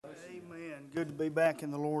Good to be back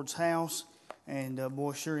in the Lord's house, and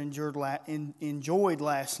boy, sure enjoyed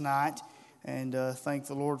last night, and thank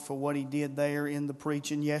the Lord for what He did there in the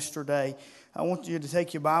preaching yesterday. I want you to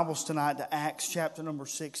take your Bibles tonight to Acts chapter number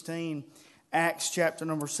 16. Acts chapter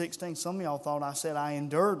number 16. Some of y'all thought I said I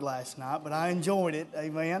endured last night, but I enjoyed it.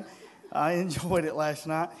 Amen. I enjoyed it last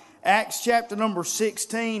night. Acts chapter number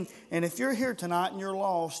 16. And if you're here tonight and you're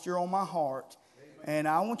lost, you're on my heart. And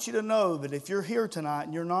I want you to know that if you're here tonight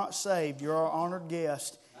and you're not saved, you're our honored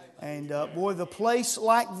guest. And boy, the place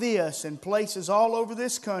like this and places all over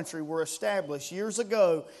this country were established years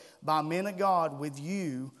ago by men of God with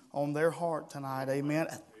you on their heart tonight. Amen.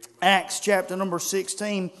 Acts chapter number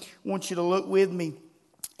 16. I want you to look with me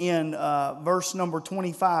in verse number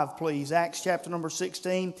 25, please. Acts chapter number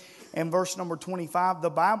 16 and verse number 25.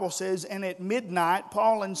 The Bible says, "And at midnight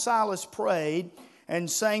Paul and Silas prayed and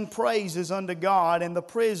sang praises unto God, and the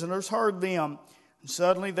prisoners heard them. And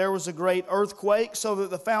suddenly there was a great earthquake, so that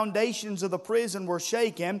the foundations of the prison were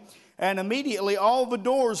shaken, and immediately all the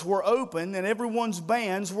doors were opened, and everyone's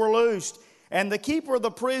bands were loosed. And the keeper of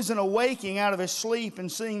the prison, awaking out of his sleep and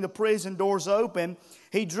seeing the prison doors open,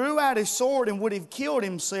 he drew out his sword and would have killed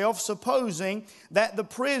himself, supposing that the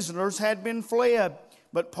prisoners had been fled.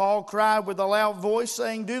 But Paul cried with a loud voice,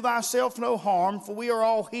 saying, Do thyself no harm, for we are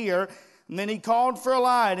all here. And then he called for a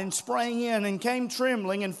light and sprang in and came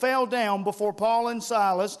trembling and fell down before Paul and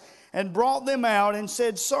Silas and brought them out and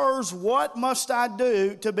said, Sirs, what must I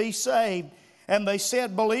do to be saved? And they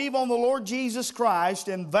said, Believe on the Lord Jesus Christ,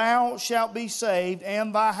 and thou shalt be saved,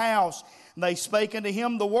 and thy house. And they spake unto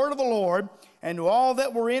him the word of the Lord, and to all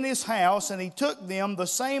that were in his house. And he took them the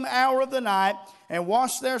same hour of the night, and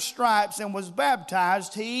washed their stripes, and was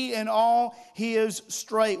baptized, he and all his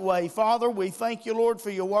straightway." Father, we thank you, Lord, for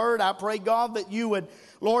your word. I pray, God, that you would,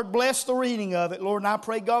 Lord, bless the reading of it. Lord, and I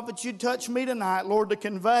pray, God, that you'd touch me tonight, Lord, to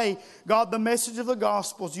convey, God, the message of the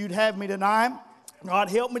Gospels you'd have me tonight.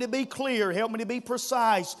 God, help me to be clear. Help me to be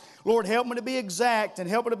precise. Lord, help me to be exact and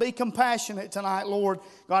help me to be compassionate tonight, Lord.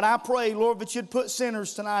 God, I pray, Lord, that you'd put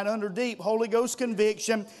sinners tonight under deep Holy Ghost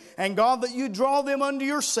conviction. And God, that you draw them unto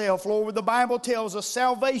yourself, Lord. Where the Bible tells us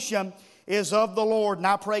salvation is of the Lord. And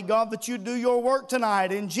I pray, God, that you do your work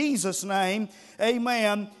tonight. In Jesus' name,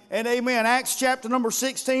 amen and amen. Acts chapter number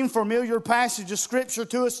 16, familiar passage of Scripture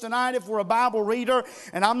to us tonight if we're a Bible reader.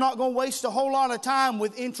 And I'm not going to waste a whole lot of time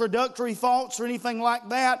with introductory thoughts or anything like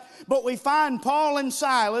that. But we find Paul and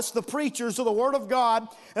Silas, the preachers of the Word of God,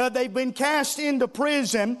 they've been cast into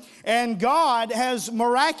prison. And God has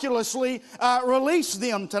miraculously released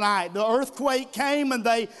them tonight. The earthquake came and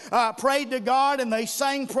they prayed to God and they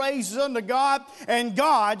sang praises unto God. And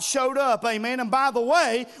God showed up. Amen. And by the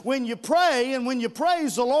way, when you pray and when you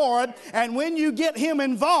praise the Lord, and when you get Him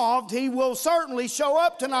involved, He will certainly show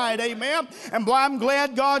up tonight. Amen. And boy, I'm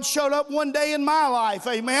glad God showed up one day in my life.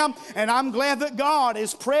 Amen. And I'm glad that God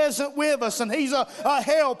is present with us and He's a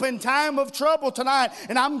help in time of trouble tonight.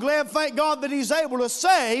 And I'm glad, thank God, that He's able to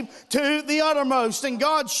save to the uttermost. And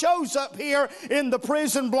God shows up here in the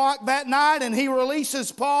prison block that night and He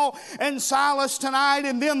releases Paul and Silas tonight.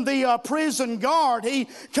 And then the prison guard, he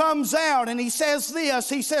comes out and he says this.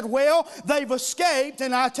 He said, well, they've escaped,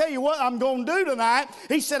 and I tell you what I'm going to do tonight.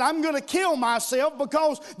 He said, I'm going to kill myself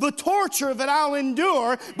because the torture that I'll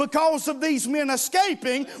endure because of these men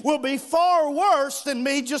escaping will be far worse than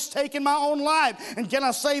me just taking my own life. And can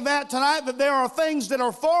I say that tonight, that there are things that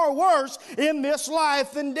are far worse in this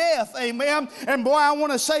life than death? Amen. And boy, I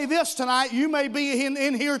want to say this tonight. You may be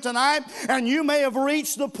in here tonight and you may have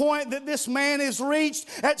reached the point that this man has reached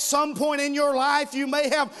at some point in your life. You may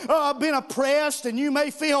have been oppressed and you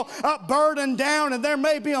may feel burdened down, and there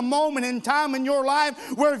may be a moment in time in your life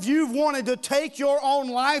where if you've wanted to take your own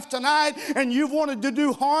life tonight and you've wanted to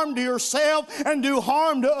do harm to yourself and do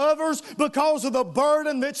harm to others because of the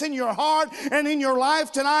burden that's in your heart and in your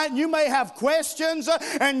life tonight. And you may have questions,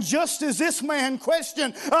 and just as this man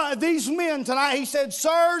questioned these men tonight, he said,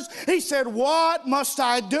 Sirs, he said, what must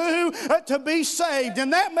I do to be saved?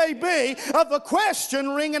 And that may be the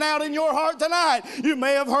question ringing out in your heart tonight. You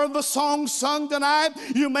may have heard the song sung tonight.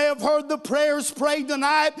 You may have heard the prayers prayed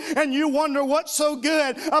tonight, and you wonder what's so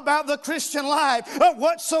good about the Christian life.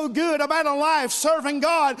 What's so good about a life serving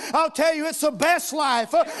God? I'll tell you, it's the best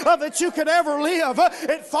life that you could ever live.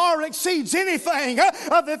 It far exceeds anything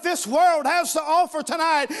that this world has to offer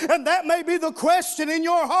tonight. And that may be the question in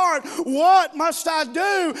your heart. What must I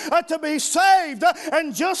do to be saved?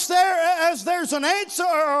 And just there, as there's an answer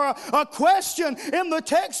or a question in the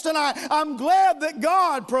text tonight, I'm glad that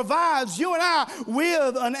God provides you and I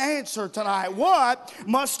with an answer tonight. What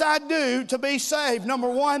must I do to be saved? Number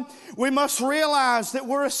one, we must realize that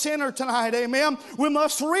we're a sinner tonight. Amen. We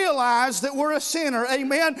must realize that we're a sinner.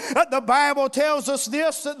 Amen. The Bible tells us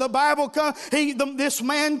this, that the Bible, this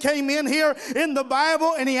man came in here in the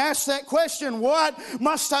Bible and he asked that question, what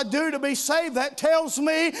must I do to be saved? That tells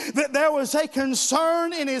me that there was a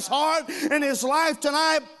concern in his heart, in his life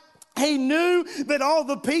tonight. He knew that all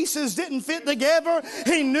the pieces didn't fit together.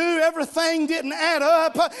 He knew everything didn't add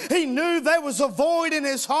up. He knew there was a void in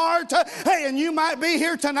his heart. Hey, and you might be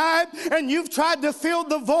here tonight and you've tried to fill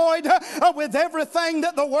the void with everything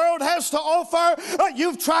that the world has to offer.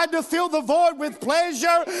 You've tried to fill the void with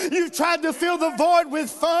pleasure. You've tried to fill the void with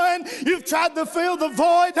fun. You've tried to fill the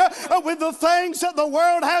void with the things that the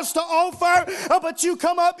world has to offer. But you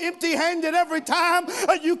come up empty-handed every time.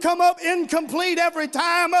 You come up incomplete every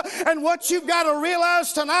time. And what you've got to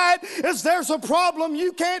realize tonight is there's a problem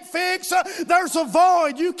you can't fix. There's a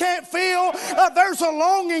void you can't fill. There's a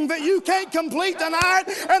longing that you can't complete tonight.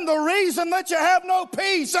 And the reason that you have no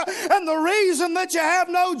peace and the reason that you have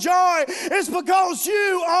no joy is because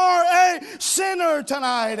you are a sinner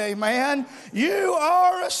tonight. Amen. You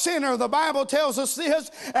are a sinner. The Bible tells us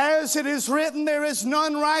this, as it is written, there is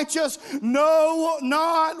none righteous, no,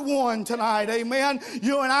 not one tonight. Amen.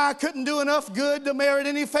 You and I couldn't do enough good to merit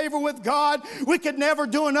any favor with God. We could never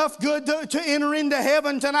do enough good to enter into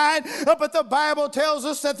heaven tonight. But the Bible tells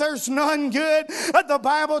us that there's none good. The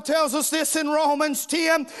Bible tells us this in Romans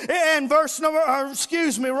 10 and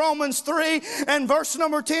Romans 3 and verse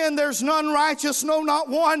number 10, there's none righteous, no, not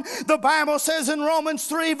one. The Bible says in Romans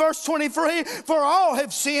 3 verse 23, for all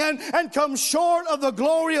have sinned and come short of the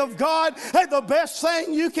glory of God. Hey, the best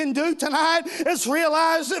thing you can do tonight is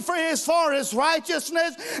realize that for as far as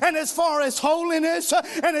righteousness and as far as holiness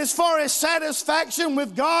and as far as satisfaction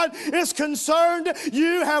with God is concerned,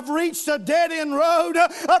 you have reached a dead-end road.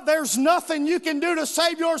 There's nothing you can do to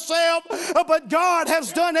save yourself, but God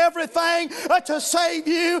has done everything to save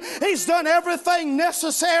you. He's done everything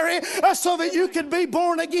necessary so that you can be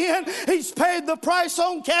born again. He's paid the price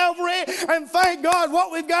on Calvary, and thank God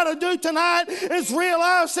what we've got to do tonight is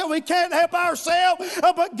realize that we can't help ourselves,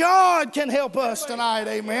 but God can help us tonight.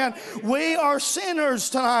 Amen. We are sinners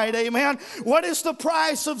tonight. Amen. What is the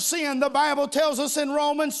price of sin? The Bible tells us in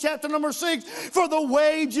Romans chapter number 6, for the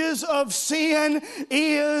wages of sin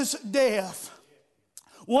is death.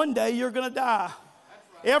 One day you're going to die.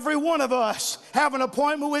 Every one of us have an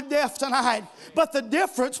appointment with death tonight. But the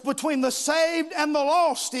difference between the saved and the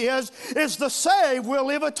lost is the saved will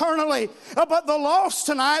live eternally. But the lost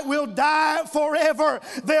tonight will die forever.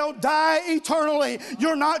 They'll die eternally.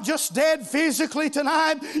 You're not just dead physically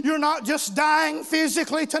tonight. You're not just dying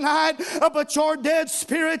physically tonight. But you're dead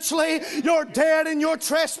spiritually. You're dead in your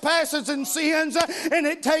trespasses and sins. And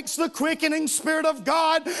it takes the quickening Spirit of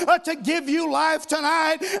God to give you life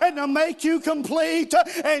tonight and to make you complete.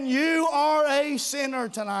 And you are a sinner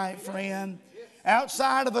tonight, friend.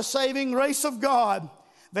 Outside of the saving grace of God,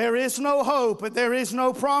 there is no hope, but there is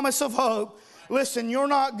no promise of hope. Listen, you're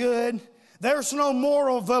not good. There's no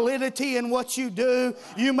moral validity in what you do.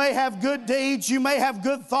 You may have good deeds. You may have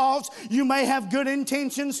good thoughts. You may have good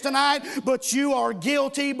intentions tonight, but you are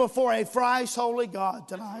guilty before a thrice holy God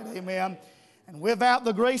tonight. Amen. And without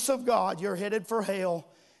the grace of God, you're headed for hell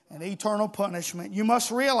and eternal punishment. You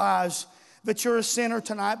must realize that you're a sinner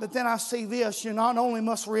tonight. But then I see this. You not only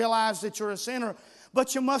must realize that you're a sinner,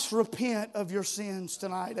 but you must repent of your sins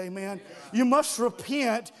tonight. Amen. You must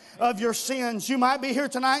repent of your sins. You might be here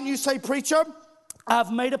tonight and you say, preacher,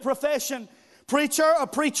 I've made a profession. Preacher, a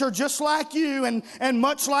preacher just like you and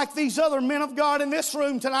much like these other men of God in this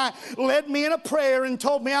room tonight led me in a prayer and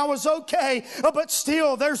told me I was okay, but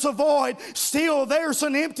still there's a void. Still there's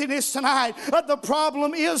an emptiness tonight. The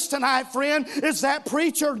problem is tonight, friend, is that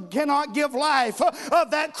preacher cannot give life.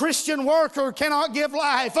 That Christian worker cannot give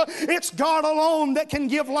life. It's God alone that can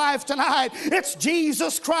give life tonight. It's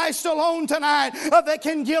Jesus Christ alone tonight that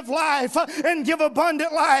can give life and give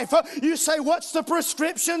abundant life. You say, what's the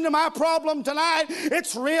prescription to my problem tonight?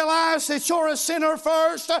 It's realize that you're a sinner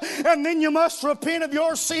first, and then you must repent of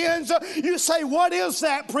your sins. You say, what is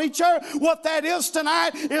that, preacher? What that is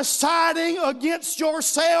tonight is siding against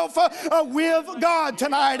yourself with God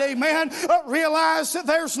tonight. Amen. Realize that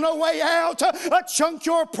there's no way out. Chunk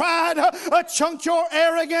your pride, chunk your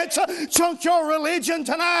arrogance, chunk your religion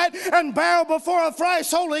tonight, and bow before a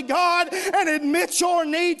thrice holy God and admit your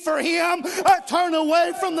need for Him. Turn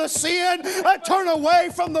away from the sin, turn away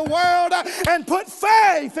from the world, and put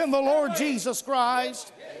faith in the Lord Jesus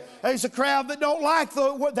Christ. There's a crowd that don't like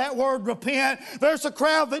that word repent. There's a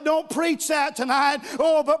crowd that don't preach that tonight.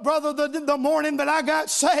 Oh, but brother, the morning that I got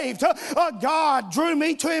saved, God drew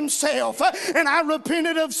me to Himself, and I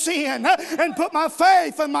repented of sin and put my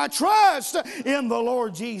faith and my trust in the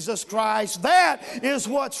Lord Jesus Christ. That is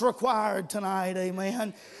what's required tonight.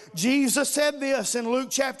 Amen. Jesus said this in Luke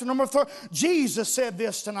chapter number 4. Jesus said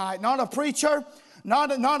this tonight. Not a preacher,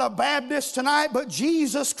 not a Baptist tonight, but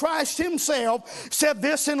Jesus Christ Himself said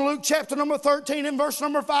this in Luke chapter number 13 and verse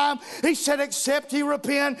number 5. He said, except ye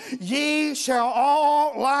repent, ye shall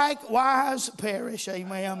all likewise perish.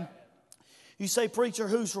 Amen. You say, preacher,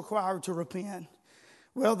 who's required to repent?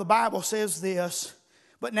 Well, the Bible says this.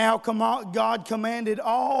 But now God commanded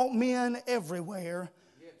all men everywhere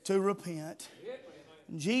to repent.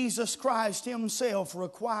 Jesus Christ Himself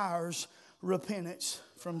requires repentance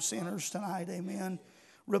from sinners tonight. Amen.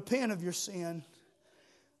 Repent of your sin.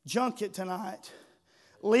 Junk it tonight.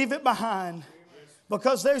 Leave it behind.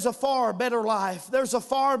 Because there's a far better life. There's a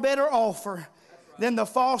far better offer than the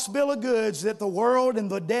false bill of goods that the world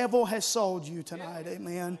and the devil has sold you tonight.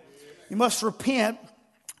 Amen. You must repent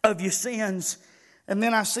of your sins. And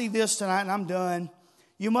then I see this tonight, and I'm done.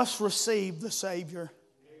 You must receive the Savior.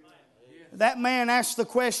 That man asked the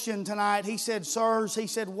question tonight. He said, sirs, he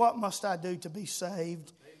said, what must I do to be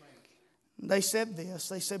saved? They said this.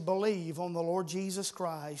 They said, believe on the Lord Jesus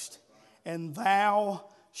Christ, and thou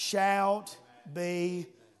shalt be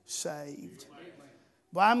saved.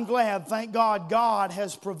 Well, I'm glad, thank God, God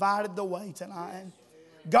has provided the way tonight.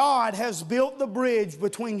 God has built the bridge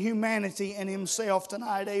between humanity and Himself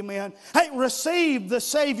tonight. Amen. Hey, receive the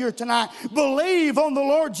Savior tonight. Believe on the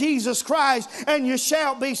Lord Jesus Christ and you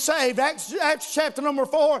shall be saved. Acts chapter number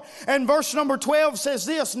 4 and verse number 12 says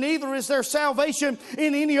this, neither is there salvation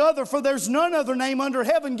in any other, for there's none other name under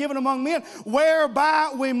heaven given among men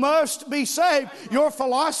whereby we must be saved. Your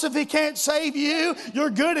philosophy can't save you.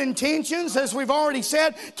 Your good intentions, as we've already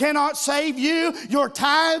said, cannot save you. Your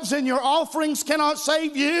tithes and your offerings cannot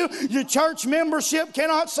save you. Your church membership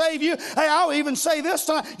cannot save you. Hey, I'll even say this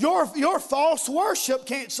tonight. Your false worship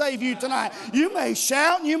can't save you tonight. You may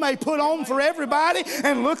shout and you may put on for everybody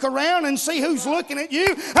and look around and see who's looking at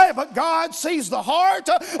you. Hey, but God sees the heart.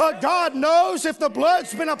 God knows if the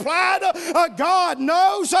blood's been applied. God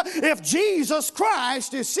knows if Jesus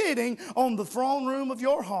Christ is sitting on the throne room of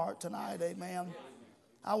your heart tonight. Amen.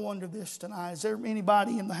 I wonder this tonight. Is there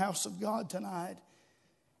anybody in the house of God tonight?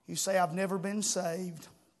 You say, I've never been saved.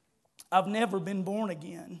 I've never been born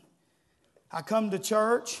again. I come to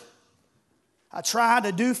church. I try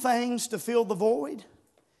to do things to fill the void.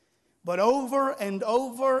 But over and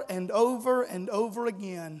over and over and over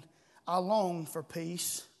again, I long for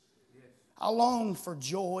peace. I long for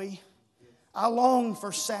joy. I long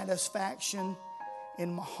for satisfaction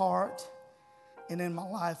in my heart and in my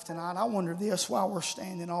life tonight. I wonder this while we're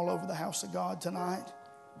standing all over the house of God tonight.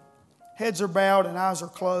 Heads are bowed and eyes are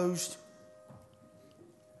closed.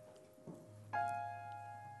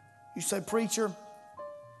 You say, preacher,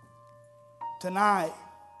 tonight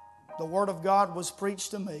the Word of God was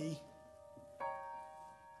preached to me.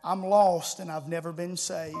 I'm lost and I've never been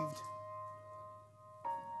saved.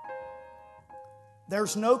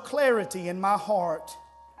 There's no clarity in my heart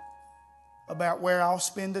about where I'll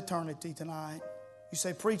spend eternity tonight. You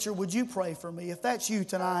say, preacher, would you pray for me? If that's you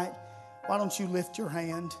tonight, why don't you lift your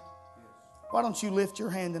hand? Why don't you lift your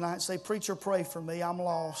hand tonight and say, preacher, pray for me. I'm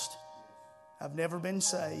lost. I've never been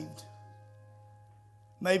saved.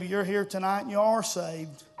 Maybe you're here tonight and you are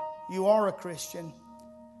saved. You are a Christian.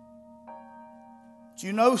 But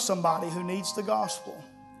you know somebody who needs the gospel.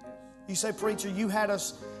 You say, preacher, you had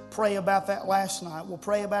us pray about that last night. We'll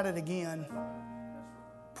pray about it again.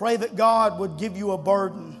 Pray that God would give you a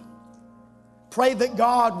burden. Pray that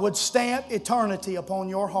God would stamp eternity upon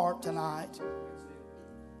your heart tonight.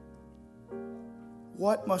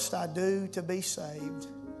 What must I do to be saved?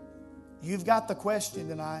 You've got the question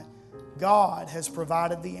tonight. God has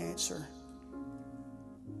provided the answer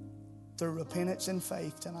through repentance and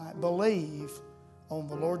faith tonight. Believe on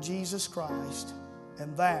the Lord Jesus Christ,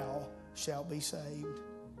 and thou shalt be saved.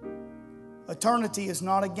 Eternity is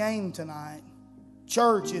not a game tonight.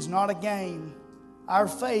 Church is not a game. Our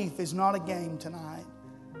faith is not a game tonight.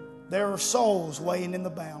 There are souls weighing in the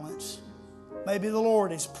balance. Maybe the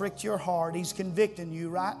Lord has pricked your heart. He's convicting you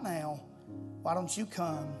right now. Why don't you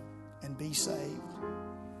come and be saved?